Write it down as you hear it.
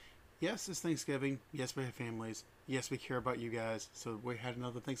Yes, it's Thanksgiving. Yes, we have families. Yes, we care about you guys. So we had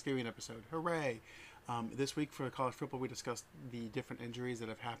another Thanksgiving episode. Hooray! This week for college football, we discussed the different injuries that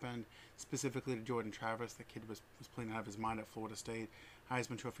have happened, specifically to Jordan Travis. The kid was playing out of his mind at Florida State,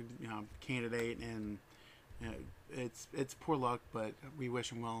 Heisman Trophy candidate, and it's poor luck, but we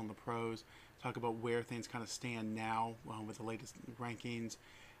wish him well in the pros. Talk about where things kind of stand now with the latest rankings,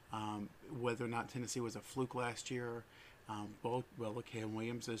 whether or not Tennessee was a fluke last year. Well, Cam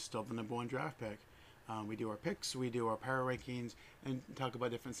Williams is still the number one draft pick. We do our picks, we do our power rankings, and talk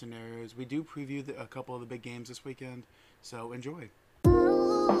about different scenarios. We do preview a couple of the big games this weekend, so enjoy.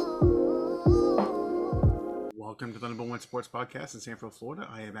 Welcome to the number one sports podcast in Sanford, Florida.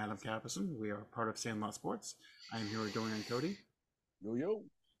 I am Adam Capison. We are part of Sandlot Sports. I am here with Dorian Cody. Yo.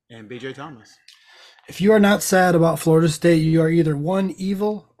 And BJ Thomas. If you are not sad about Florida State, you are either one,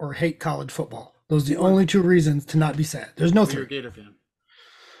 evil, or hate college football. Those are the only two reasons to not be sad. There's no You're a three. Gator fan.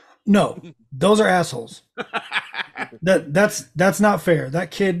 No, those are assholes. That's not fair.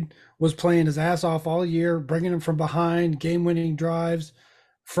 That kid was playing his ass off all year, bringing him from behind, game-winning drives,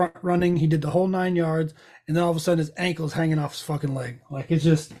 front running. He did the whole 9 yards, and then all of a sudden his ankle's hanging off his fucking leg. Like, it's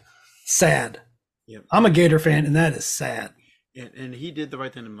just sad. Yep. I'm a Gator fan, and that is sad. And he did the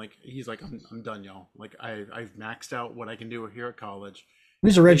right thing. He's like, I'm done, y'all. Like, I've maxed out what I can do here at college.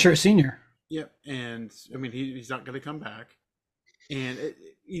 He's a redshirt senior. Yep, and I mean he's not going to come back, and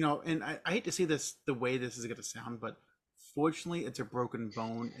and I hate to see this the way this is going to sound, but fortunately it's a broken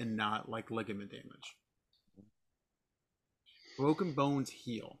bone and not like ligament damage. Broken bones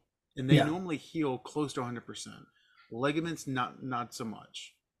heal, and they normally heal close to 100%. Ligaments not so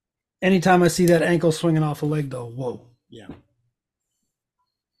much. Anytime I see that ankle swinging off a leg, though, whoa. Yeah.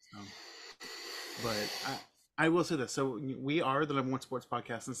 But I will say this. So we are the number one sports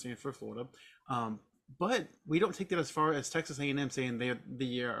podcast in Sanford, Florida. But we don't take that as far as Texas A&M saying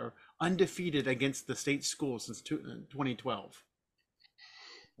they are undefeated against the state schools since 2012.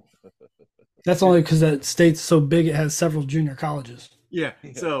 That's only because that state's so big it has several junior colleges. Yeah.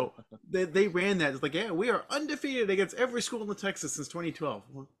 So they ran that. It's like, yeah, we are undefeated against every school in Texas since 2012.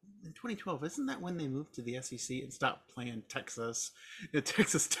 Well, in 2012, isn't that when they moved to the SEC and stopped playing Texas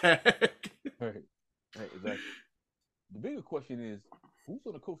Tech? Right, exactly. The bigger question is, who's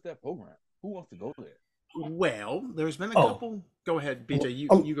going to coach that program? Who wants to go there? Well, there's been a couple. Go ahead, BJ.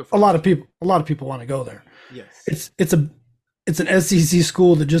 You go first. A lot of people want to go there. Yes. It's an SEC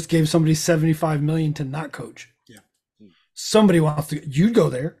school that just gave somebody $75 million to not coach. Yeah. Somebody wants to. You'd go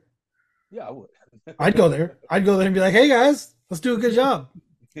there. Yeah, I would. I'd go there. I'd go there and be like, "Hey guys, let's do a good job.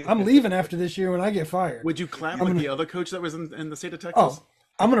 I'm leaving after this year when I get fired." Would you clap the other coach that was in the state of Texas? Oh,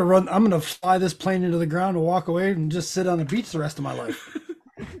 I'm gonna fly this plane into the ground and walk away and just sit on the beach the rest of my life.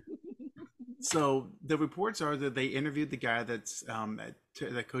 So the reports are that they interviewed the guy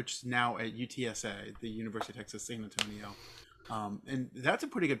that coaches now at UTSA, the University of Texas San Antonio, and that's a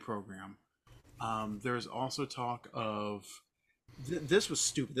pretty good program. There's also talk of this was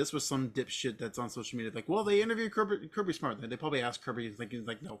stupid. This was some dipshit that's on social media. Like, well, they interviewed Kirby Smart. They probably asked Kirby. He's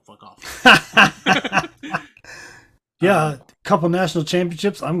like, no, fuck off. Yeah, a couple national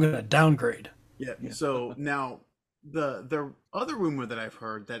championships. I'm gonna downgrade. Yeah. So now the other rumor that I've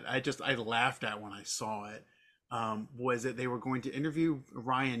heard that I laughed at when I saw it was that they were going to interview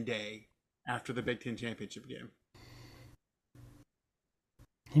Ryan Day after the Big Ten championship game.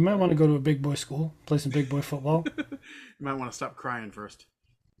 He might want to go to a big boy school, play some big boy football. You might want to stop crying first.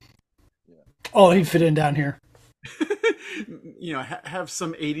 Oh, he'd fit in down here. Have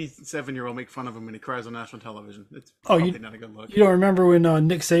some 87-year-old make fun of him when he cries on national television. It's not a good look. You don't remember when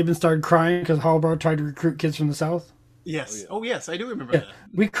Nick Saban started crying because Harbaugh tried to recruit kids from the South? Yes. Oh, yes, I do remember that.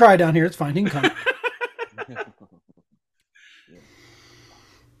 We cry down here. It's fine. He can come.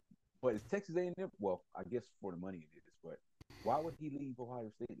 But is Texas A&M? Well, I guess for the money it is. But why would he leave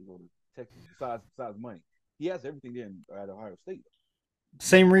Ohio State to go to Texas? Besides money, he has everything there at Ohio State.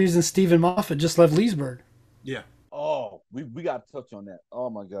 Same reason Stephen Moffitt just left Leesburg. Yeah. Oh, we got to touch on that. Oh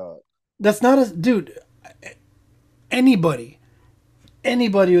my God. That's not dude. Anybody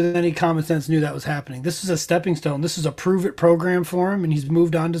with any common sense knew that was happening. This is a stepping stone. This is a prove it program for him, and he's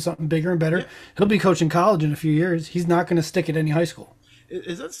moved on to something bigger and better. Yeah. He'll be coaching college in a few years. He's not going to stick at any high school.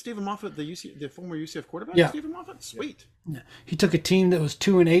 Is that Stephen Moffitt, the former UCF quarterback? Yeah. Stephen Moffitt? Sweet. Yeah. He took a team that was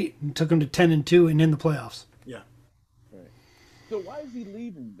 2-8 and took them to 10-2 and in the playoffs. Yeah. Right. So why is he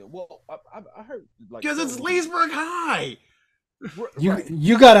leaving? Well, I heard because it's Leesburg High.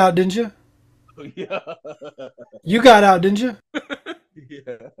 You got out, didn't you? Yeah. You got out, didn't you?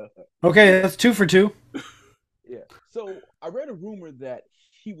 Yeah. Okay, that's 2 for 2. Yeah. So I read a rumor that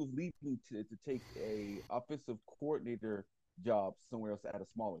he was leaving to take a offensive coordinator job somewhere else at a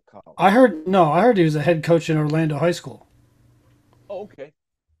smaller college. I heard he was a head coach in Orlando High School. Oh, okay.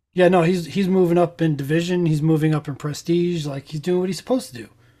 Yeah, no, he's moving up in division. He's moving up in prestige. Like he's doing what he's supposed to do.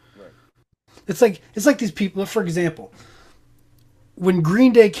 Right. It's like these people. For example, when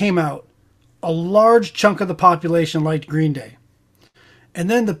Green Day came out, a large chunk of the population liked Green Day, and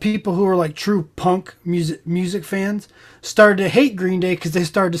then the people who were like true punk music fans started to hate Green Day because they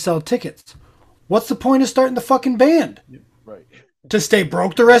started to sell tickets. What's the point of starting the fucking band? Right. To stay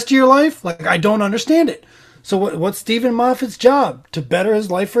broke the rest of your life? Like I don't understand it. So what's Stephen Moffat's job? To better his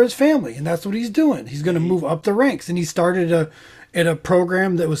life for his family, and that's what he's doing. He's going to move up the ranks, and he started in a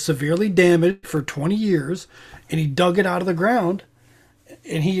program that was severely damaged for 20 years, and he dug it out of the ground,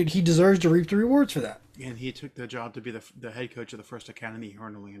 and he deserves to reap the rewards for that. And he took the job to be the head coach of the first academy here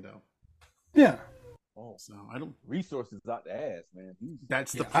in Orlando. Yeah. Oh, so I don't resources out the ass, man.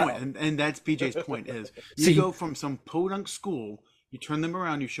 That's the point, and that's BJ's point is you go from some podunk school. You turn them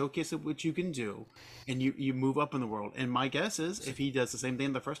around, you showcase what you can do, and you move up in the world. And my guess is if he does the same thing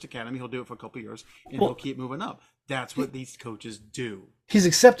in the first academy, he'll do it for a couple of years, and he'll keep moving up. That's what these coaches do. He's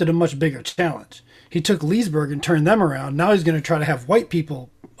accepted a much bigger challenge. He took Leesburg and turned them around. Now he's going to try to have white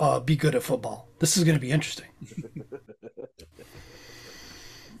people be good at football. This is going to be interesting.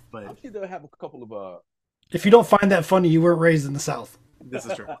 But I'm sure they'll have a couple of... If you don't find that funny, you weren't raised in the South. This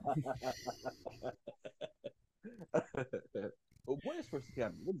is true. What is First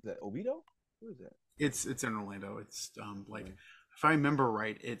Academy? What is that? Oviedo? What is that? It's in Orlando. It's if I remember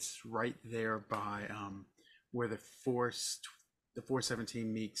right, it's right there by where the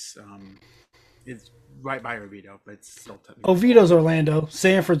 417 meets. It's right by Oviedo, but it's still technically Oviedo's Orlando,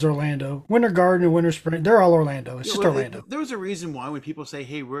 Sanford's Orlando, Winter Garden and Winter Spring. They're all Orlando. It's just Orlando. There's a reason why when people say,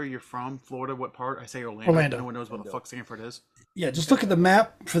 "Hey, where are you from? Florida? What part?" I say Orlando. No one knows what the fuck Sanford is. Yeah, just look at the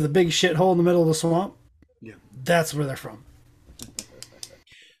map for the big shithole in the middle of the swamp. Yeah, that's where they're from.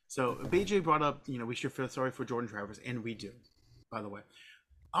 So BJ brought up, we should feel sorry for Jordan Travers, and we do, by the way.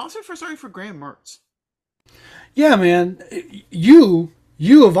 I also feel sorry for Graham Mertz. Yeah, man, you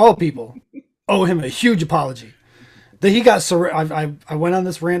of all people owe him a huge apology. That he got I went on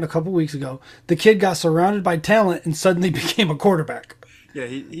this rant a couple weeks ago. The kid got surrounded by talent and suddenly became a quarterback. Yeah,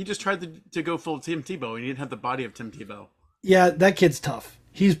 he just tried to go full Tim Tebow, and he didn't have the body of Tim Tebow. Yeah, that kid's tough.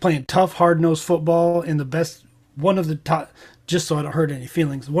 He's playing tough, hard-nosed football in the best, one of the top, just so I don't hurt any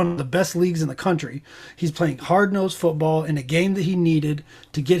feelings, one of the best leagues in the country. He's playing hard-nosed football in a game that he needed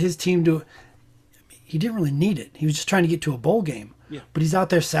to get his team to. He didn't really need it. He was just trying to get to a bowl game. Yeah. But he's out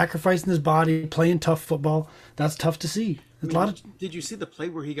there sacrificing his body, playing tough football. That's tough to see. Did you see the play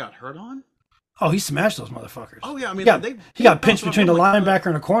where he got hurt on? Oh, he smashed those motherfuckers. Oh, yeah. I mean, he got pinched between a linebacker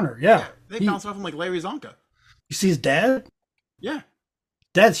and a corner. Yeah. They bounced off him like Larry Zonka. You see his dad? Yeah.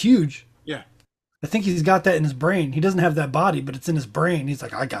 Dad's huge. Yeah. I think he's got that in his brain. He doesn't have that body, but it's in his brain. He's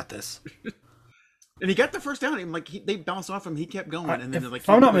like, I got this. And he got the first down. They bounced off him. He kept going. And then if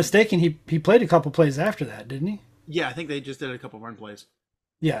I'm not mistaken, he played a couple plays after that, didn't he? Yeah, I think they just did a couple run plays.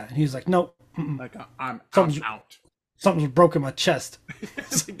 Yeah, and he's like, nope. Like, I'm out. Something's broke in my chest.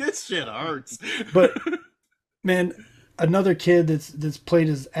 It's like, this shit hurts. But, man, another kid that's played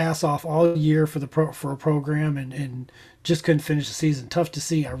his ass off all year for a program and just couldn't finish the season. Tough to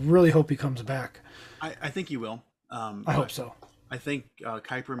see. I really hope he comes back. I think he will. I hope so. I think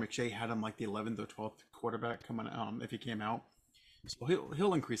Kuiper and McShay had him like the 11th or 12th quarterback coming if he came out. So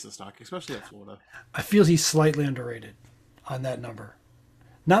he'll increase the stock, especially at Florida. I feel he's slightly underrated on that number.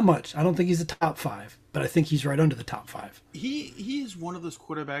 Not much. I don't think he's a top 5, but I think he's right under the top 5. He is one of those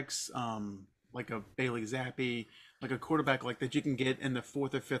quarterbacks, like a Bailey Zappi, like a quarterback like that you can get in the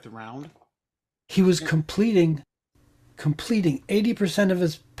 4th or 5th round. He was completing 80% of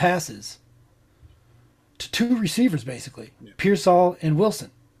his passes to 2 receivers, basically, yeah. Pearsall and Wilson.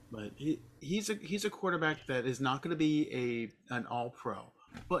 But he's a quarterback that is not going to be an all-pro,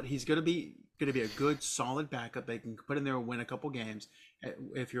 but he's going to be a good, solid backup they can put in there and win a couple games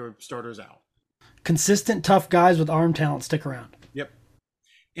if your starter's out. Consistent, tough guys with arm talent stick around. Yep.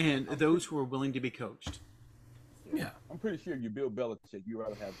 And those who are willing to be coached. Yeah. I'm pretty sure you Bill Belichick, you'd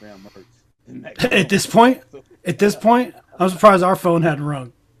rather have Graham Mertz. At this point, I'm surprised our phone hadn't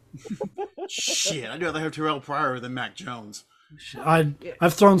rung. Shit, I'd rather have Terrell Pryor than Mac Jones.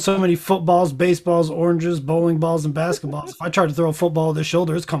 I've thrown so many footballs, baseballs, oranges, bowling balls, and basketballs. If I try to throw a football at their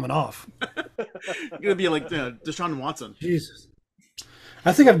shoulder, it's coming off. You're going to be like Deshaun Watson. Jesus.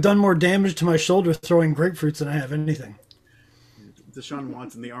 I think I've done more damage to my shoulder throwing grapefruits than I have anything. Deshaun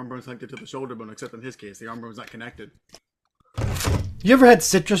Watson, the arm bone's connected to the shoulder bone, except in his case, the arm bone's not connected. You ever had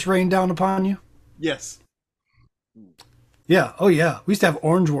citrus rain down upon you? Yes. Yeah. Oh, yeah. We used to have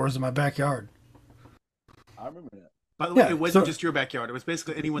orange wars in my backyard. I remember that. By the way, Yeah, it wasn't so- just your backyard. It was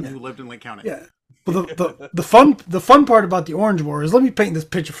basically anyone who lived in Lake County. Yeah. Well, the fun part about the Orange War is, let me paint this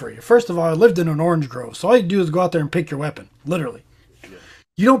picture for you. First of all, I lived in an orange grove, so all you do is go out there and pick your weapon, literally. Yeah.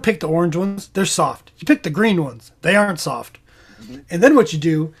 You don't pick the orange ones; they're soft. You pick the green ones; they aren't soft. And then what you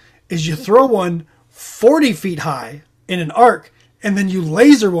do is you throw one 40 feet high in an arc, and then you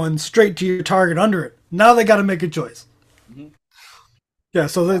laser one straight to your target under it. Now they got to make a choice. Mm-hmm. Yeah,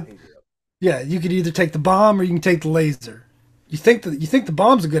 so you could either take the bomb or you can take the laser. You think the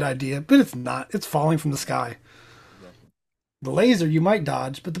bomb's a good idea, but it's not. It's falling from the sky. Exactly. The laser you might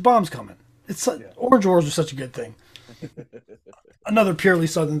dodge, but the bomb's coming. Orange wars are such a good thing. Another purely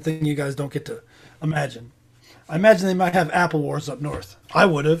southern thing you guys don't get to imagine. I imagine they might have apple wars up north. I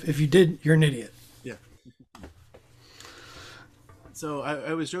would have. If you did, you're an idiot. Yeah. So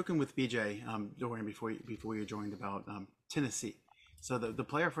I was joking with BJ Dorian before you joined about Tennessee. So the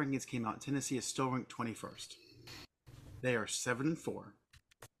playoff rankings came out. Tennessee is still ranked 21st. They are 7-4.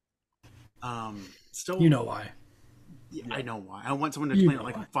 Still, You know why. Yeah, I know why. I want someone to explain it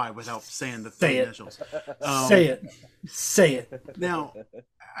like a 5 without saying the Say it. initials. Say it. Now,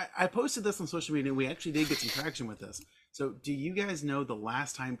 I posted this on social media, and we actually did get some traction with this. So, do you guys know the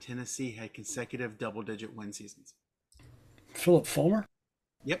last time Tennessee had consecutive double-digit win seasons? Philip Fulmer?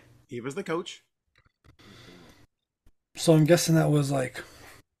 Yep, he was the coach. So I'm guessing that was like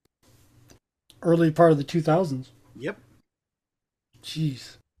early part of the 2000s. Yep.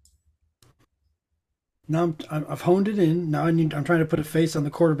 Jeez. Now I've honed it in. Now I'm trying to put a face on the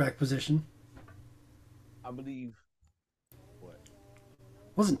quarterback position. I believe. What?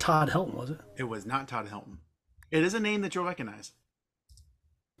 Wasn't Todd Helton, was it? It was not Todd Helton. It is a name that you'll recognize.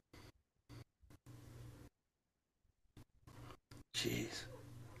 Jeez.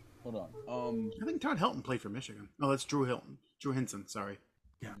 Hold on. I think Todd Helton played for Michigan. Oh, that's Drew Hilton. Drew Henson, sorry.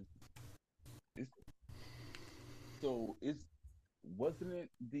 Yeah. Wasn't it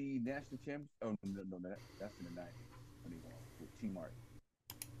the national champion? Oh no, that's in the 90s when he won with T. Martin.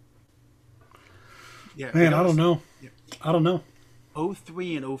 Yeah, Man, I don't know. Yeah. I don't know.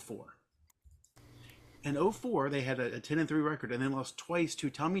 03 and 04. In 04, they had a 10-3 record and then lost twice to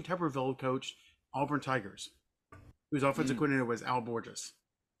Tommy Tuberville coach Auburn Tigers, whose offensive coordinator was Al Borges.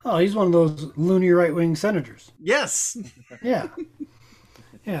 Oh, he's one of those loony right-wing senators. Yes. Yeah.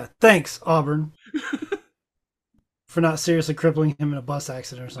 Yeah. Thanks, Auburn, for not seriously crippling him in a bus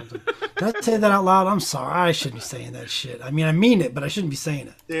accident or something. Did I say that out loud? I'm sorry. I shouldn't be saying that shit. I mean it, but I shouldn't be saying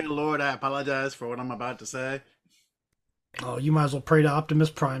it. Dear Lord, I apologize for what I'm about to say. Oh, you might as well pray to Optimus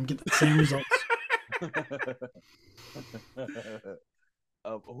Prime, get the same results.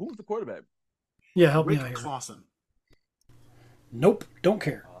 Who's the quarterback? Yeah, help Rick me out here. Clausen. Nope, don't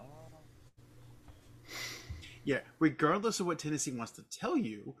care. Yeah, regardless of what Tennessee wants to tell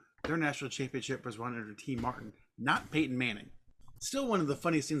you, their national championship was run under T. Martin, not Peyton Manning. Still one of the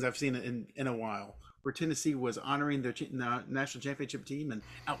funniest things I've seen in a while, where Tennessee was honoring their national championship team, and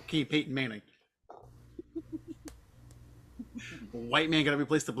out came Peyton Manning. White man got to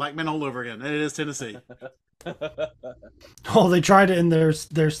replace the black man all over again. And it is Tennessee. Oh, they tried it in their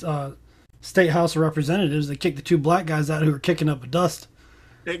state house of representatives. They kicked the two black guys out who were kicking up dust.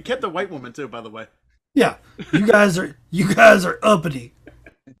 It kept the white woman too, by the way. Yeah, you guys are uppity.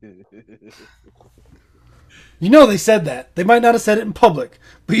 You know they said that. They might not have said it in public,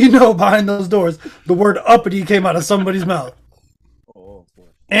 but you know behind those doors the word uppity came out of somebody's mouth. Oh boy.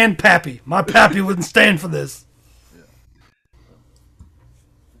 And pappy. My pappy wouldn't stand for this. Yeah.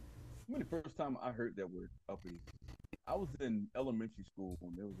 When the first time I heard that word uppity, I was in elementary school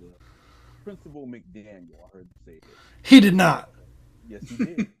when there was a Principal McDaniel. I heard him say it. He did not. Yes, he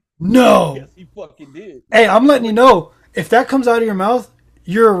did. No. Yes, he fucking did. Hey, I'm letting you know, if that comes out of your mouth,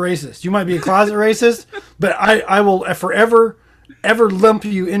 you're a racist. You might be a closet racist, but I will forever ever lump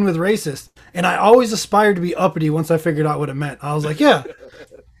you in with racist. And I always aspired to be uppity once I figured out what it meant. I was like, yeah,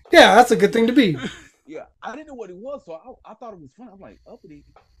 that's a good thing to be. Yeah, I didn't know what it was, so I thought it was funny. I'm like, uppity?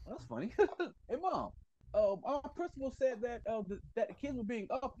 Well, that's funny. Hey, Mom, our principal said that that the kids were being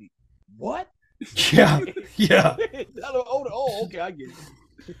uppity. What? Yeah. Oh, okay, I get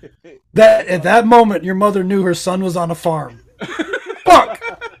it. That at that moment, your mother knew her son was on a farm.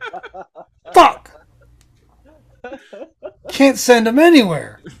 Fuck. Can't send him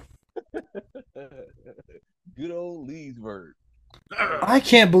anywhere. Good old Leesburg. I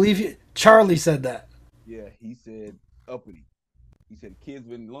can't believe you. Charlie said that. Yeah, he said uppity. He said kids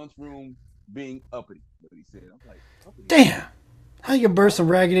were in the lunchroom being uppity. But he said, I'm like, uppity. Damn. How you can birth some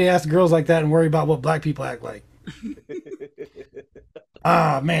raggedy ass girls like that and worry about what black people act like?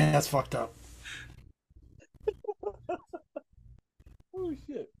 Ah, man, that's fucked up. Oh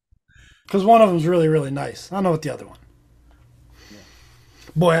shit. Because one of them's really, really nice. I don't know what the other one.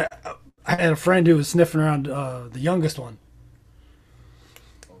 Boy, I had a friend who was sniffing around the youngest one.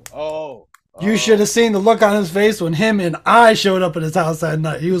 Oh. You should have seen the look on his face when him and I showed up at his house that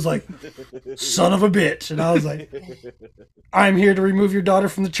night. He was like, son of a bitch. And I was like, I'm here to remove your daughter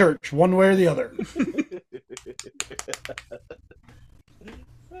from the church, one way or the other.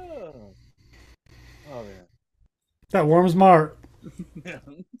 Oh, man. That warms my heart.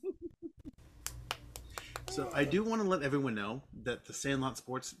 So I do want to let everyone know that the Sandlot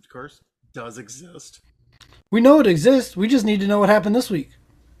sports curse does exist. We know it exists. We just need to know what happened this week.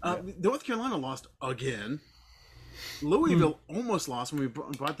 North Carolina lost again. Louisville almost lost when we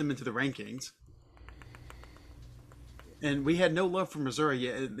brought them into the rankings. And we had no love for Missouri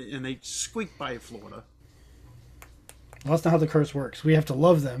yet, and they squeaked by Florida. Well, that's not how the curse works. We have to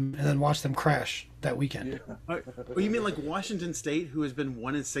love them and then watch them crash that weekend. Yeah. Oh, you mean like Washington State, who has been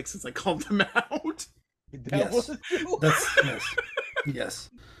 1-6 since I called them out? Yes. Yes.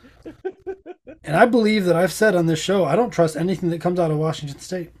 And I believe that I've said on this show, I don't trust anything that comes out of Washington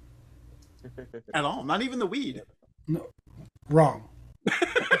State. At all. Not even the weed. No. Wrong.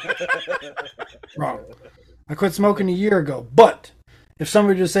 Wrong. I quit smoking a year ago, but if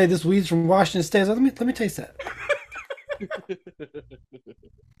somebody just say this weed's from Washington State, I was like, let me taste that.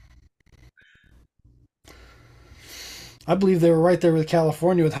 I believe they were right there with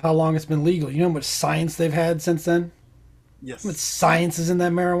California with how long it's been legal. You know how much science they've had since then? Yes. How much science is in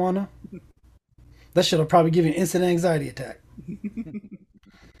that marijuana? That shit will probably give you an instant anxiety attack.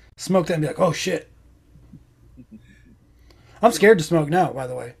 Smoke that and be like, oh shit. I'm scared to smoke now, by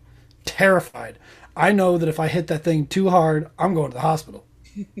the way. Terrified. I know that if I hit that thing too hard, I'm going to the hospital.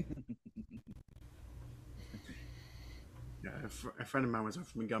 Yeah, a friend of mine was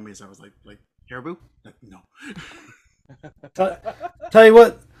from gummies. I was like Caribou? No. Tell you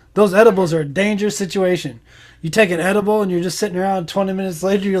what, those edibles are a dangerous situation. You take an edible and you're just sitting around 20 minutes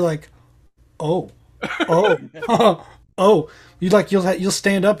later, you're like, oh. You'll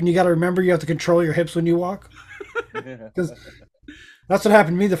stand up and you got to remember you have to control your hips when you walk. Because that's what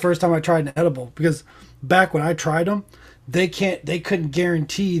happened to me the first time I tried an edible. Because back when I tried them, they couldn't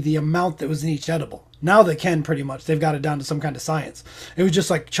guarantee the amount that was in each edible. Now they can pretty much. They've got it down to some kind of science. It was just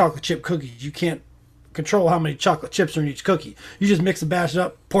like chocolate chip cookies. You can't control how many chocolate chips are in each cookie. You just mix and bash it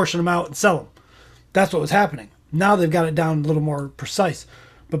up, portion them out, and sell them. That's what was happening. Now they've got it down a little more precise.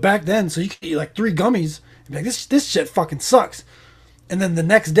 But back then, so you could eat like 3 gummies and be like, this shit fucking sucks. And then the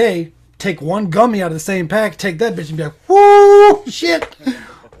next day, take 1 gummy out of the same pack, take that bitch and be like, whoo, shit.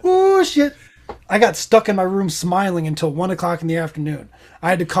 Whoo, shit. I got stuck in my room smiling until 1 o'clock in the afternoon. I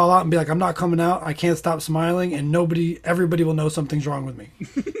had to call out and be like, I'm not coming out. I can't stop smiling, and everybody will know something's wrong with me.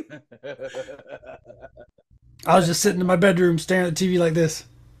 I was just sitting in my bedroom staring at the TV like this.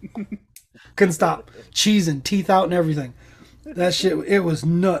 Couldn't stop. Cheesing, teeth out and everything. That shit, it was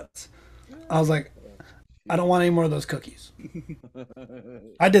nuts. I was like, I don't want any more of those cookies.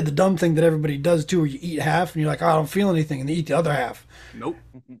 I did the dumb thing that everybody does too, where you eat half and you're like, oh, I don't feel anything, and they eat the other half. Nope.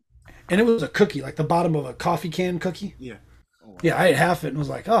 And it was a cookie, like the bottom of a coffee can cookie. Yeah. Yeah, I ate half it and was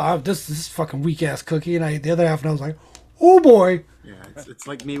like, oh, this is fucking weak ass cookie, and I ate the other half and I was like, oh boy. Yeah, it's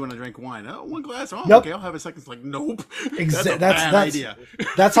like me when I drink wine. Oh, 1 glass. Oh, Nope. okay, I'll have a second. It's like, nope. That's That's a bad idea.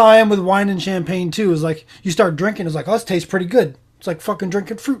 That's how I am with wine and champagne too. Is like you start drinking, it's like, oh, this tastes pretty good. It's like fucking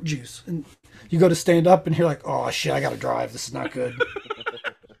drinking fruit juice, and you go to stand up and you're like, oh shit, I gotta drive. This is not good.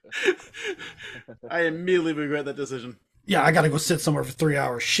 I immediately regret that decision. Yeah, I gotta go sit somewhere for 3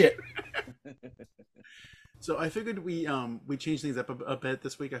 hours. Shit. So I figured we change things up a bit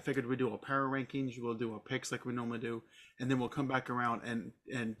this week. I figured we'd do a power rankings. We'll do our picks like we normally do, and then we'll come back around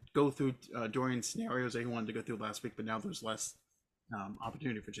and go through Dorian's scenarios that he wanted to go through last week, but now there's less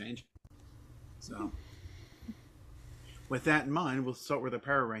opportunity for change. So with that in mind, we'll start with the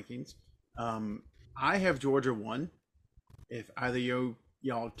power rankings. I have Georgia 1. If either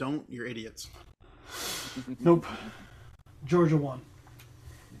y'all don't, you're idiots. Nope. Georgia won.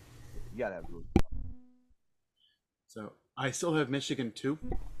 You gotta have Georgia. So I still have Michigan 2.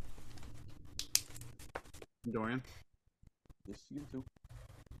 Dorian. Yes, you too.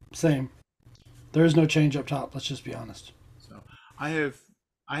 Same. There is no change up top. Let's just be honest. So I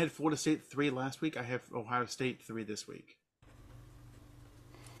had Florida State 3 last week. I have Ohio State 3 this week.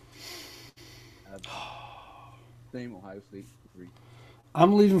 Same Ohio State 3.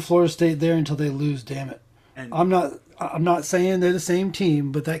 I'm leaving Florida State there until they lose. Damn it. And I'm not saying they're the same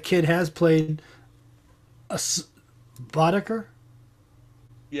team, but that kid has played Boddicker?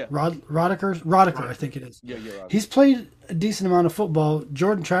 Yeah. Roddicker, I think it is. Yeah, you're right. He's played a decent amount of football.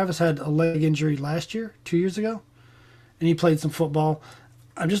 Jordan Travis had a leg injury last year, 2 years ago, and he played some football.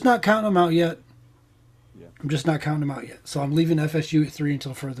 I'm just not counting him out yet. Yeah. I'm just not counting them out yet. So I'm leaving FSU at 3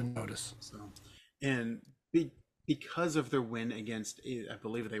 until further notice. So, and because of their win against, I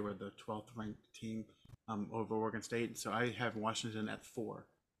believe they were the 12th ranked team over Oregon State. So I have Washington at 4.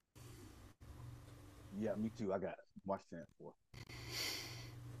 Yeah, me too. I got Washington at 4.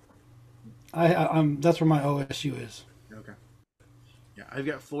 I'm that's where my OSU is. Okay. Yeah, I've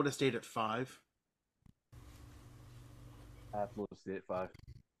got Florida State at 5. I have Florida State at 5.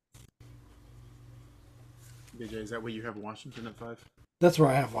 BJ, is that where you have Washington at 5? That's where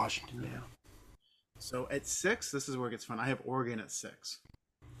I have Washington. Yeah. So at 6, this is where it gets fun. I have Oregon at 6.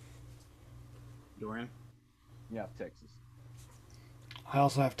 Dorian? Yeah, Texas. I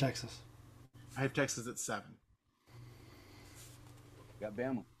also have Texas. I have Texas at 7. Got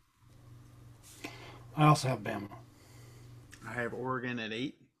Bama. I also have Bama. I have Oregon at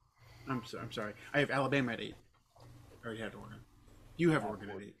 8. I'm sorry. I have Alabama at 8. I already had Oregon. You have Oregon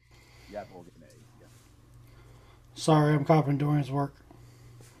at 8. Yeah, I have Oregon at 8. Yeah. Sorry, I'm copying Dorian's work.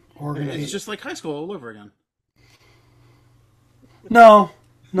 Oregon at 8. It's just like high school all over again. No.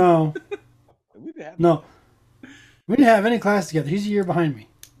 We've been having No. We didn't have any class together. He's a year behind me.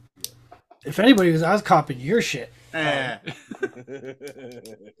 If anybody was, I was copying your shit.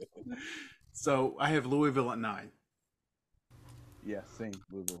 So I have Louisville at 9. Yeah, same.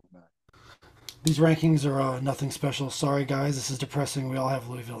 Louisville 9. These rankings are nothing special. Sorry, guys. This is depressing. We all have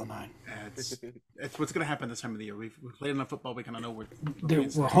Louisville at 9. It's what's going to happen this time of the year. We've played enough football. We kind of know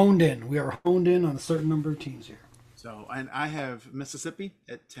We're honed in. We are honed in on a certain number of teams here. So, and I have Mississippi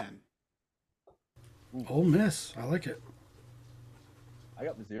at 10. Ole Miss. I like it. I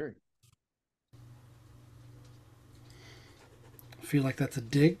got Missouri. I feel like that's a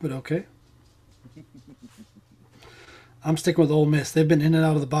dig, but okay. I'm sticking with Ole Miss. They've been in and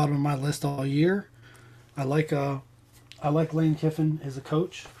out of the bottom of my list all year. I like Lane Kiffin as a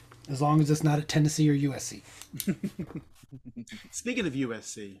coach, as long as it's not at Tennessee or USC. Speaking of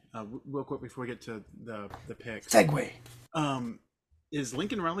USC, real quick before we get to the pick. Segway. Is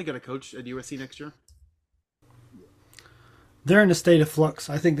Lincoln Riley going to coach at USC next year? They're in a state of flux.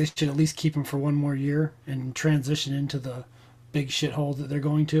 I think they should at least keep him for one more year and transition into the big shithole that they're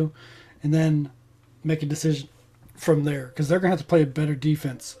going to, and then make a decision from there, because they're going to have to play a better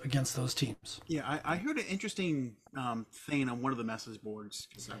defense against those teams. Yeah, I heard an interesting thing on one of the message boards,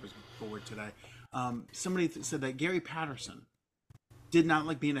 because I was bored today. Somebody said that Gary Patterson did not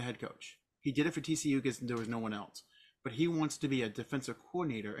like being a head coach. He did it for TCU because there was no one else. But he wants to be a defensive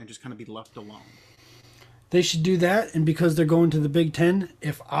coordinator and just kind of be left alone. They should do that, and because they're going to the Big Ten,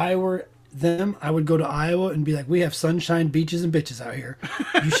 if I were them, I would go to Iowa and be like, we have sunshine, beaches, and bitches out here.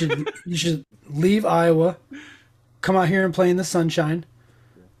 You should leave Iowa, come out here and play in the sunshine.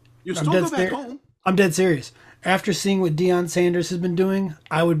 You still go back home. I'm dead serious. After seeing what Deion Sanders has been doing,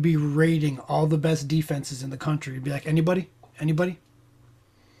 I would be rating all the best defenses in the country. Be like, anybody? I'm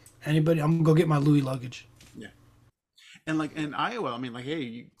gonna go get my Louis luggage. Yeah, and like in Iowa, I mean, like,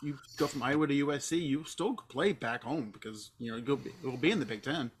 hey, you go from Iowa to USC, you still play back home because it'll be in the Big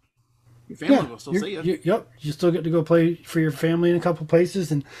Ten. Your family will still see you. Yep, you still get to go play for your family in a couple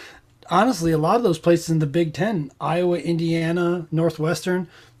places, and honestly, a lot of those places in the Big Ten, Iowa, Indiana, Northwestern,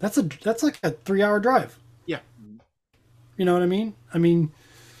 that's like a 3-hour drive. Yeah. You know what I mean?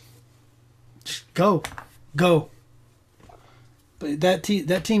 Just go. But that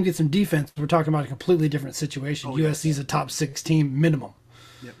team gets some defense. We're talking about a completely different situation. USC's a top 6 team minimum.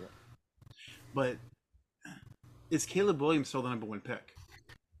 Yep. But is Caleb Williams still the number 1 pick?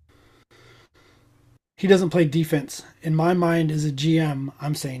 He doesn't play defense. In my mind, as a GM,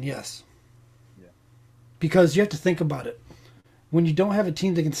 I'm saying yes. Yeah. Because you have to think about it. When you don't have a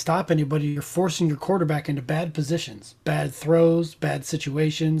team that can stop anybody, you're forcing your quarterback into bad positions, bad throws, bad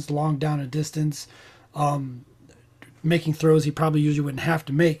situations, long down and distance, making throws he probably usually wouldn't have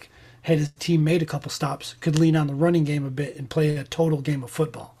to make had his team made a couple stops, could lean on the running game a bit and play a total game of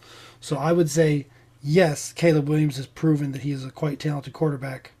football. So I would say, yes, Caleb Williams has proven that he is a quite talented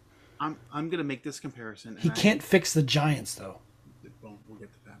quarterback. I'm going to make this comparison. He can't fix the Giants, though. Well, we'll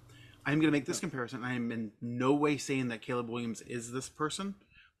get to that. I'm going to make this comparison. I am in no way saying that Caleb Williams is this person,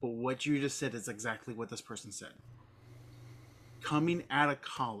 but what you just said is exactly what this person said. Coming out of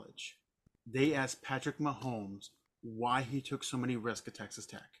college, they asked Patrick Mahomes why he took so many risks at Texas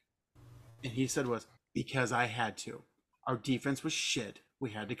Tech. And he said was, because I had to. Our defense was shit.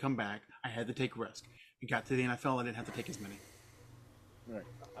 We had to come back. I had to take risk. We got to the NFL. I didn't have to take as many. Right.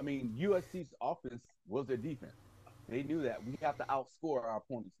 I mean, USC's offense was their defense. They knew that we have to outscore our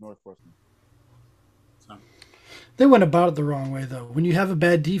opponents, Northwestern. So. They went about it the wrong way, though. When you have a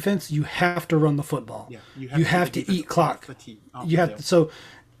bad defense, you have to run the football. Yeah, you have to eat clock. You have to. So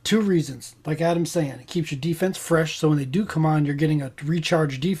 2 reasons. Like Adam's saying, it keeps your defense fresh, so when they do come on, you're getting a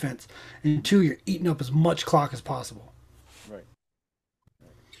recharged defense. And 2, you're eating up as much clock as possible. Right.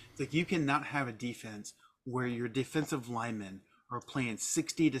 It's like you cannot have a defense where your defensive linemen are playing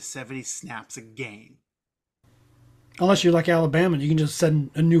 60 to 70 snaps a game. Unless you're like Alabama, you can just send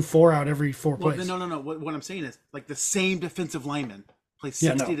a new 4 out every 4 plays. No. What I'm saying is, like, the same defensive lineman plays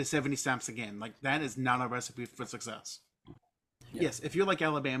 60 to 70 snaps a game. Like, that is not a recipe for success. Yeah. Yes, if you're like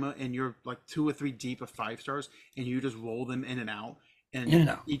Alabama and you're like 2 or 3 deep of 5 stars and you just roll them in and out,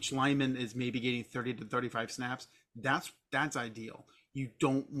 and each lineman is maybe getting 30 to 35 snaps, that's ideal. You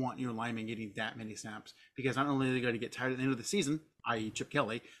don't want your linemen getting that many snaps, because not only are they going to get tired at the end of the season, i.e. Chip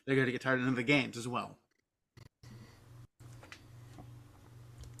Kelly, they're going to get tired at the end of the games as well.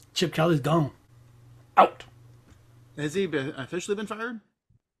 Chip Kelly's gone. Out. Has he officially been fired?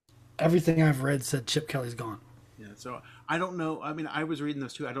 Everything I've read said Chip Kelly's gone. Yeah, so I don't know. I mean, I was reading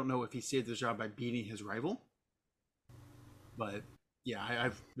those too. I don't know if he saved his job by beating his rival. But, yeah,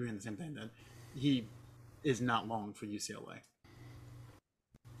 I've read the same thing, that he is not long for UCLA.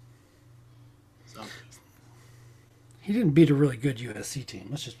 So he didn't beat a really good USC team.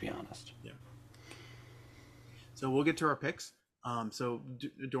 Let's just be honest. Yeah. So we'll get to our picks. So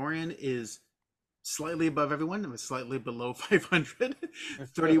Dorian is slightly above everyone. I'm slightly below 500,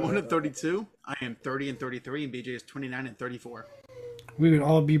 31 and 32. I am 30 and 33, and BJ is 29 and 34. We would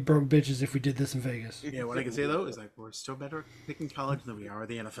all be broke bitches if we did this in Vegas. Yeah, what I can say though is, like, we're still better at picking college than we are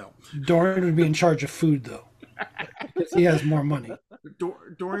the NFL. Dorian would be in charge of food though, because he has more money.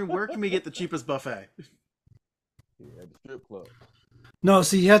 Dorian, where can we get the cheapest buffet? Yeah, the strip club. No,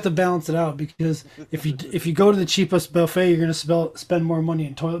 see, you have to balance it out, because if you go to the cheapest buffet, you're going to spend more money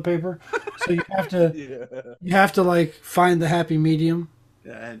in toilet paper. So you have to like find the happy medium.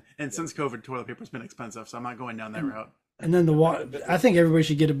 Yeah, and since COVID, toilet paper's been expensive, so I'm not going down that route. And then the water. I think everybody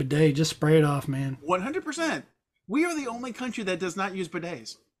should get a bidet. Just spray it off, man. 100%. We are the only country that does not use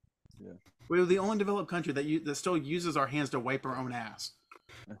bidets. Yeah. We're the only developed country that still uses our hands to wipe our own ass.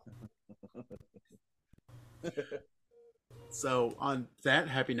 So on that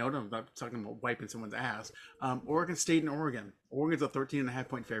happy note, I'm not talking about wiping someone's ass. Oregon State and Oregon. Oregon's a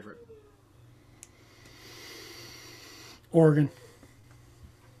 13.5-point favorite. Oregon.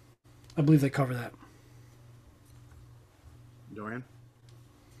 I believe they cover that. Dorian?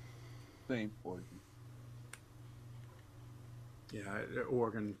 Same Oregon. Yeah,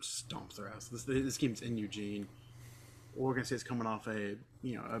 Oregon stomps their ass. This game's in Eugene. Oregon State's coming off a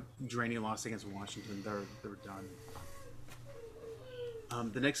draining loss against Washington. They're done.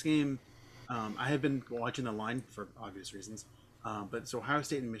 The next game, I have been watching the line for obvious reasons. But it's Ohio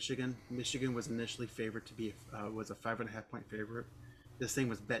State and Michigan. Michigan was initially favored to be was a 5.5-point favorite. This thing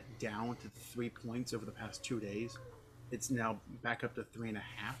was bet down to 3 points over the past 2 days. It's now back up to 3.5.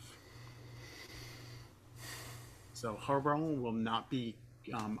 So Harbaugh will not be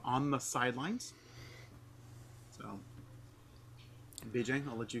on the sidelines. So, BJ,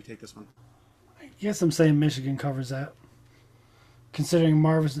 I'll let you take this one. I guess I'm saying Michigan covers that. Considering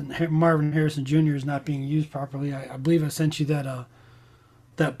Marvin Harrison Jr. is not being used properly, I believe I sent you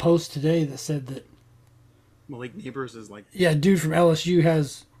that post today that said that Malik Neighbors is like... Yeah, dude from LSU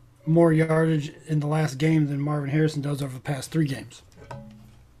has more yardage in the last game than Marvin Harrison does over the past 3 games.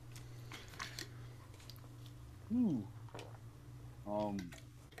 Ooh.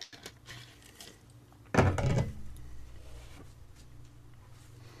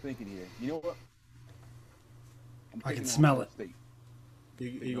 Thinking here. You know what? I can smell it. State.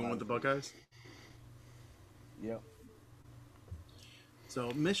 You going with the Buckeyes? Yep.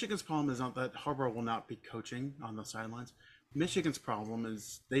 So Michigan's problem is not that Harbaugh will not be coaching on the sidelines. Michigan's problem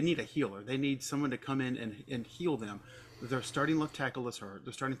is they need a healer. They need someone to come in and heal them. Their starting left tackle is hurt.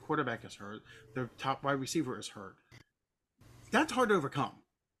 Their starting quarterback is hurt. Their top wide receiver is hurt. That's hard to overcome.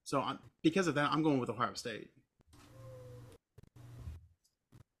 So because of that, I'm going with Ohio State.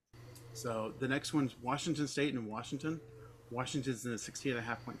 So the next one's Washington State and Washington. Washington's in a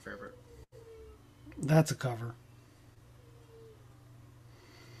 16.5-point favorite. That's a cover.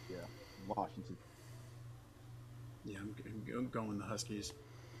 Yeah, Washington. Yeah, I'm going the Huskies.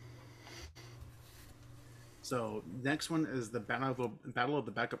 So next one is the battle of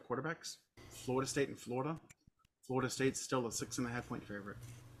the backup quarterbacks. Florida State and Florida. Florida State's still a 6.5-point favorite.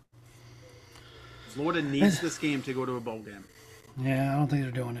 Florida needs this game to go to a bowl game. Yeah, I don't think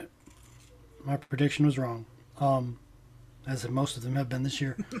they're doing it. My prediction was wrong. As most of them have been this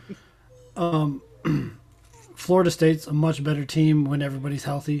year. Florida State's a much better team when everybody's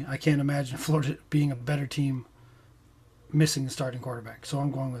healthy. I can't imagine Florida being a better team missing the starting quarterback. So I'm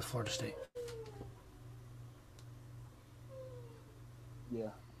going with Florida State. Yeah,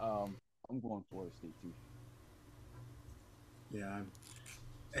 I'm going Florida State too. Yeah,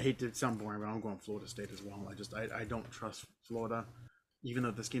 I hate to sound boring, but I'm going Florida State as well. I don't trust Florida, even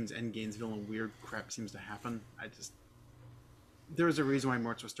though this game's in Gainesville and weird crap seems to happen. There's a reason why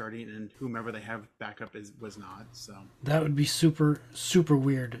Mertz was starting, and whomever they have backup was not. So that would be super, super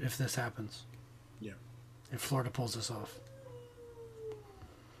weird if this happens. Yeah. If Florida pulls this off.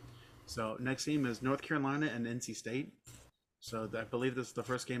 So next game is North Carolina and NC State. So I believe this is the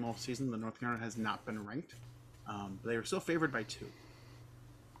first game all season that North Carolina has not been ranked. But they were still favored by 2.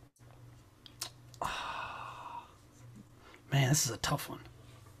 Man, this is a tough one.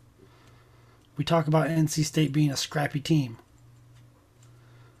 We talk about NC State being a scrappy team.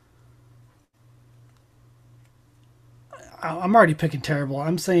 I'm already picking terrible.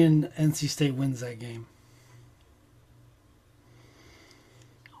 I'm saying NC State wins that game.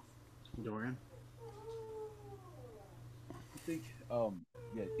 Dorian? I think,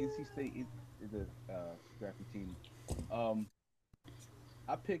 NC State is a scrappy team.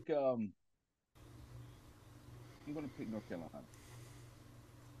 I pick, I'm going to pick North Carolina.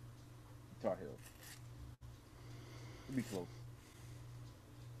 Tar Heels. It'll be close.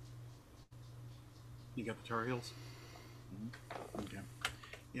 You got the Tar Heels? Mm-hmm. Okay.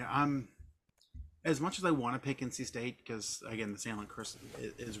 Yeah, as much as I want to pick NC State, because again the Sandlot curse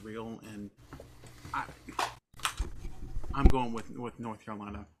is real, and I'm going with North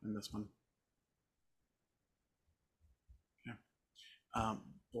Carolina in this one. Okay.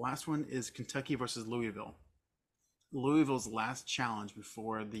 The last one is Kentucky versus Louisville. Louisville's last challenge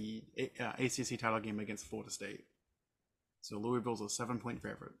before the ACC title game against Florida State. So Louisville's a 7-point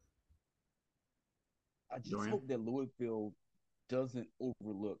favorite. I just Dorian? hope that Louisville doesn't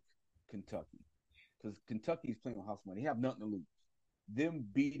overlook Kentucky, because Kentucky's playing on house money. They have nothing to lose. Them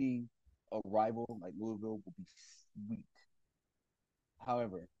beating a rival like Louisville will be sweet.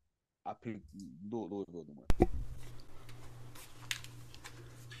 However, I picked Louisville to win.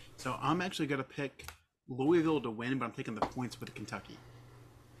 So I'm actually going to pick Louisville to win, but I'm taking the points with Kentucky.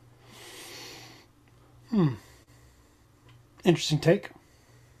 Interesting take.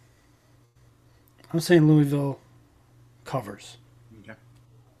 I'm saying Louisville covers. Okay.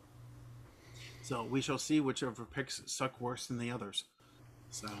 So we shall see whichever picks suck worse than the others.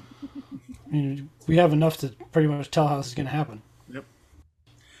 So I mean, we have enough to pretty much tell how this is going to happen. Yep.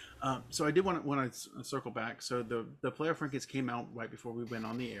 So I did want to circle back. So the player rankings came out right before we went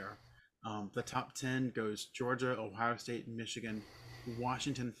on the air. The top 10 goes Georgia, Ohio State, Michigan,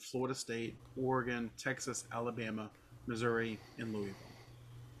 Washington, Florida State, Oregon, Texas, Alabama, Missouri, and Louisville.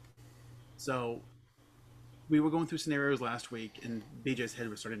 So we were going through scenarios last week, and BJ's head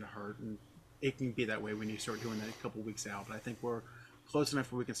was starting to hurt, and it can be that way when you start doing that a couple weeks out. But I think we're close enough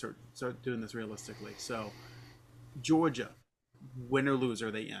where we can start doing this realistically. So Georgia, win or lose,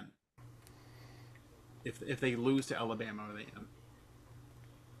 are they in? If they lose to Alabama, are they in?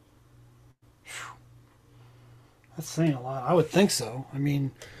 That's saying a lot. I would think so. I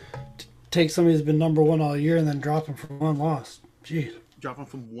mean, take somebody who's been number one all year and then drop him for one loss. Jeez. Drop them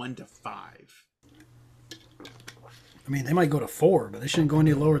from 1 to 5. I mean, they might go to 4, but they shouldn't go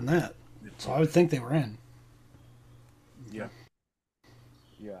any lower than that. So I would think they were in. Yeah.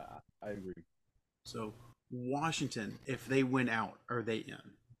 Yeah, I agree. So Washington, if they win out, are they in?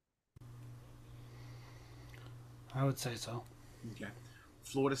 I would say so. Okay.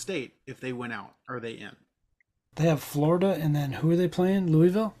 Florida State, if they win out, are they in? They have Florida, and then who are they playing?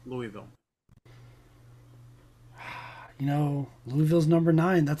 Louisville? Louisville. You know, Louisville's number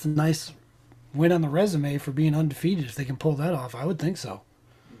 9. That's a nice win on the resume for being undefeated. If they can pull that off, I would think so.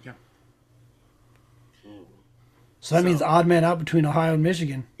 Okay. So that means odd man out between Ohio and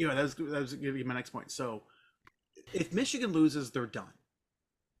Michigan. Yeah, that was going to be my next point. So if Michigan loses, they're done.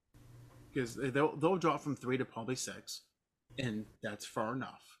 Because they'll drop from 3 to probably 6, and that's far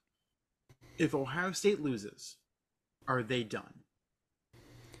enough. If Ohio State loses, are they done?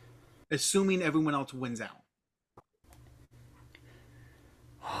 Assuming everyone else wins out.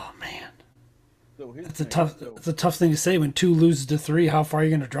 Oh man, So here's that's the a thing. tough. That's a tough thing to say when 2 loses to 3. How far are you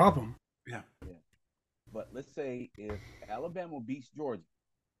going to drop them? Yeah. But let's say if Alabama beats Georgia,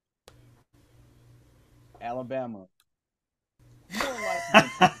 Alabama more likely to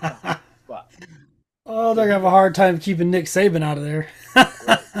take the hot spot. Oh, they're going to have a hard time keeping Nick Saban out of there. Right.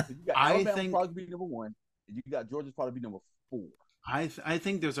 So you got I Alabama think- probably be number 1, and you got Georgia probably be number 4. I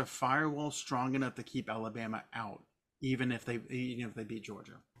think there's a firewall strong enough to keep Alabama out, even if they beat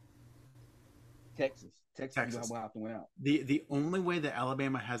Georgia. Texas Texas. will have to win out. The only way that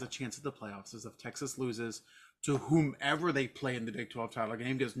Alabama has a chance at the playoffs is if Texas loses to whomever they play in the Big 12 title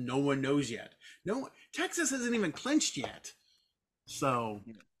game, because no one knows yet. Texas hasn't even clinched yet. So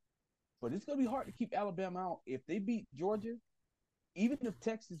But it's gonna be hard to keep Alabama out if they beat Georgia. Even if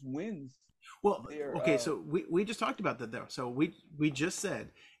Texas wins, Well, okay, so we just talked about that there. So we just said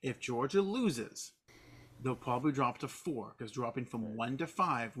if Georgia loses, they'll probably drop to 4 because dropping from 1 to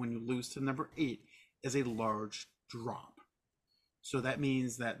 5 when you lose to number 8 is a large drop. So that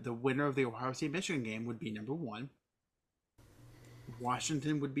means that the winner of the Ohio State Michigan game would be number 1.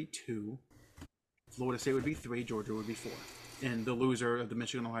 Washington would be 2. Florida State would be 3. Georgia would be 4. And the loser of the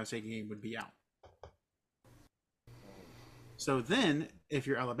Michigan Ohio State game would be out. So then, if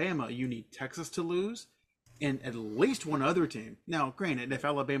you're Alabama, you need Texas to lose and at least one other team. Now, granted, if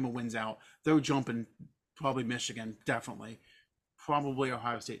Alabama wins out, they're jumping probably Michigan, definitely. Probably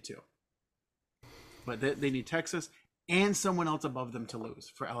Ohio State too. But they need Texas and someone else above them to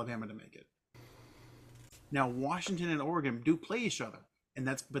lose for Alabama to make it. Now, Washington and Oregon do play each other, and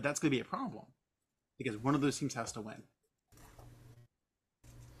that's going to be a problem because one of those teams has to win.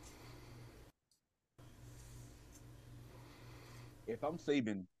 If I'm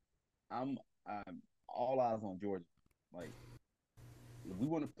Saban, I'm all eyes on Georgia. Like, if we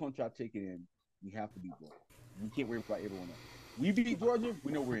want to punch our ticket in, we have to beat Georgia. We can't worry about everyone else. We beat Georgia,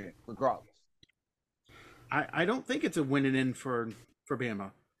 we know we're in, regardless. I don't think it's a winning in for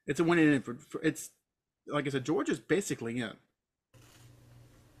Bama. It's a winning in for it's like I said, Georgia's basically in.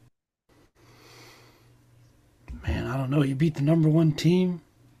 Man, I don't know. You beat the number 1 team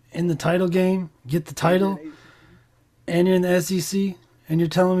in the title game, get the title, and you're in the SEC, and you're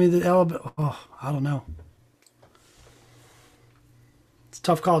telling me that Alabama. Oh, I don't know. It's a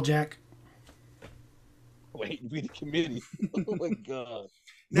tough call, Jack. Wait, be the committee. Oh my God.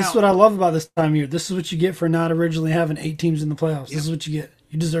 This is what I love about this time of year. This is what you get for not originally having 8 teams in the playoffs. This is what you get.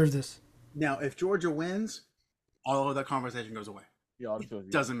 You deserve this. Now, if Georgia wins, all of that conversation goes away. Yeah, it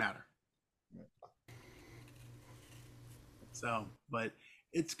doesn't matter. So, but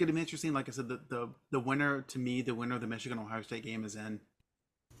it's going to be interesting. Like I said, the winner, to me, the winner of the Michigan-Ohio State game is in.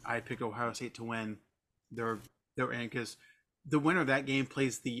 I picked Ohio State to win. They're in because the winner of that game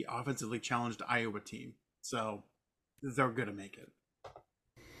plays the offensively challenged Iowa team. So they're going to make it.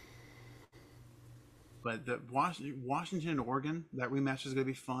 But the Washington and Oregon, that rematch is going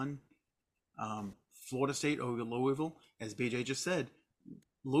to be fun. Florida State over Louisville, as BJ just said,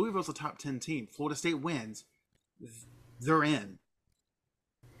 Louisville's a top 10 team. Florida State wins, they're in.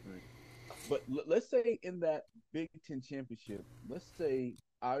 Right. But let's say in that Big Ten championship, let's say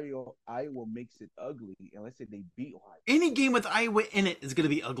Iowa makes it ugly, and let's say they beat Ohio. Any game with Iowa in it is going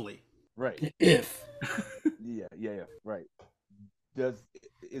to be ugly. Right. If. Yeah. Right.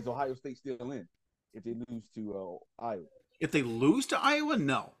 Is Ohio State still in? If they lose to Iowa. If they lose to Iowa,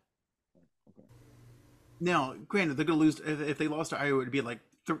 no. Okay. Now, granted, they're going to lose. If they lost to Iowa, it'd be like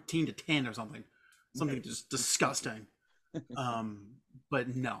 13-10 or something. Something just disgusting.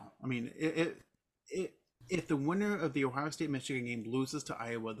 But no. I mean, if the winner of the Ohio State-Michigan game loses to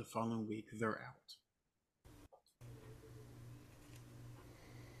Iowa the following week, they're out.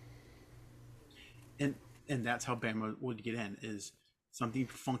 And that's how Bama would get in, is something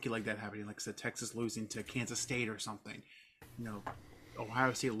funky like that happening, like I said, Texas losing to Kansas State or something.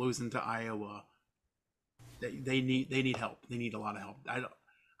 Ohio State losing to Iowa. They need help. They need a lot of help.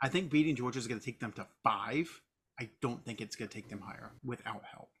 I think beating Georgia is going to take them to 5. I don't think it's going to take them higher without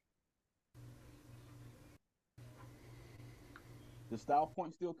help. Does style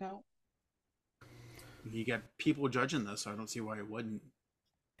points still count? You got people judging this, so I don't see why it wouldn't.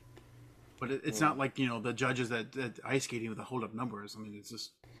 But it's not like, the judges that ice skating with the hold up numbers. I mean, it's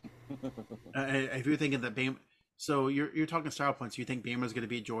just if you're thinking that Bama, so you're talking style points. You think Bama's going to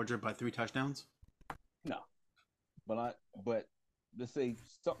beat Georgia by 3 touchdowns? No, but let's say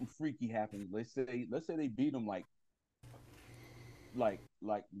something freaky happens. Let's say they beat them like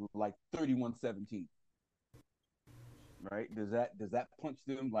 31-17. Right? Does that punch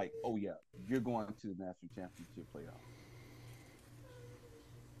them like, oh yeah, you're going to the national championship playoff?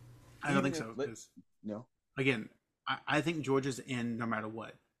 I don't think so. No. Again, I think Georgia's in no matter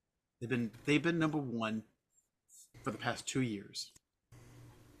what. They've been number 1 for the past 2 years.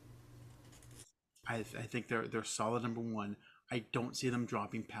 I think they're solid number 1. I don't see them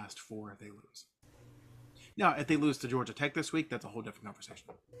dropping past 4 if they lose. Now, if they lose to Georgia Tech this week, that's a whole different conversation.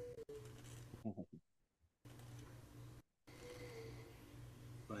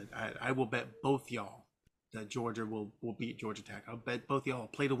 But I will bet both y'all that Georgia will beat Georgia Tech. I'll bet both y'all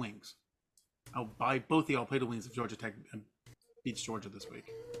play the wings. I'll buy both of y'all play the wings if Georgia Tech beats Georgia this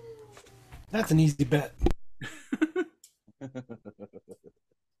week. That's an easy bet.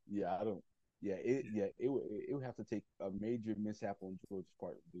 Yeah, I don't. Yeah, it would have to take a major mishap on Georgia's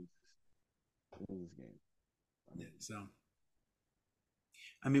part to lose this game. Yeah, so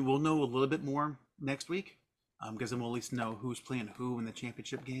I mean, we'll know a little bit more next week, because then we'll at least know who's playing who in the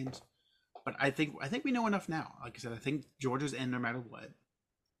championship games. But I think we know enough now. Like I said, I think Georgia's in no matter what,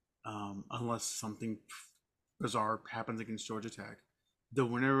 unless something bizarre happens against Georgia Tech. The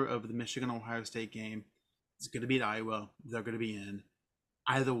winner of the Michigan-Ohio State game is going to beat Iowa. They're going to be in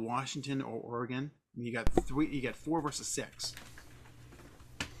either Washington or Oregon. You got 4 versus 6.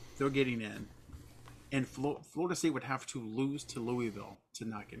 They're getting in, and Florida State would have to lose to Louisville to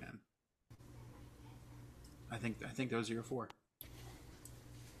not get in. I think those are your 4.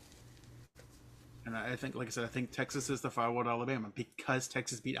 And I think, like I said, I think Texas is the firewall to Alabama because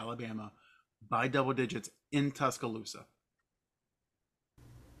Texas beat Alabama by double digits in Tuscaloosa.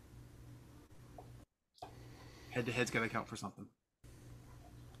 Head-to-head's got to count for something.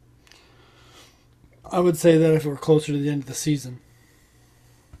 I would say that if we're closer to the end of the season.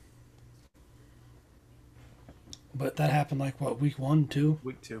 But that happened like, what, week 1, 2?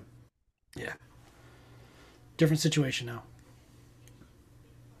 Week 2. Yeah. Different situation now.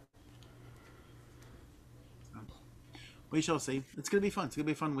 We shall see. It's going to be fun. It's going to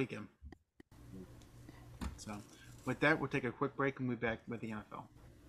be a fun weekend. So, with that, we'll take a quick break and we'll be back with the NFL.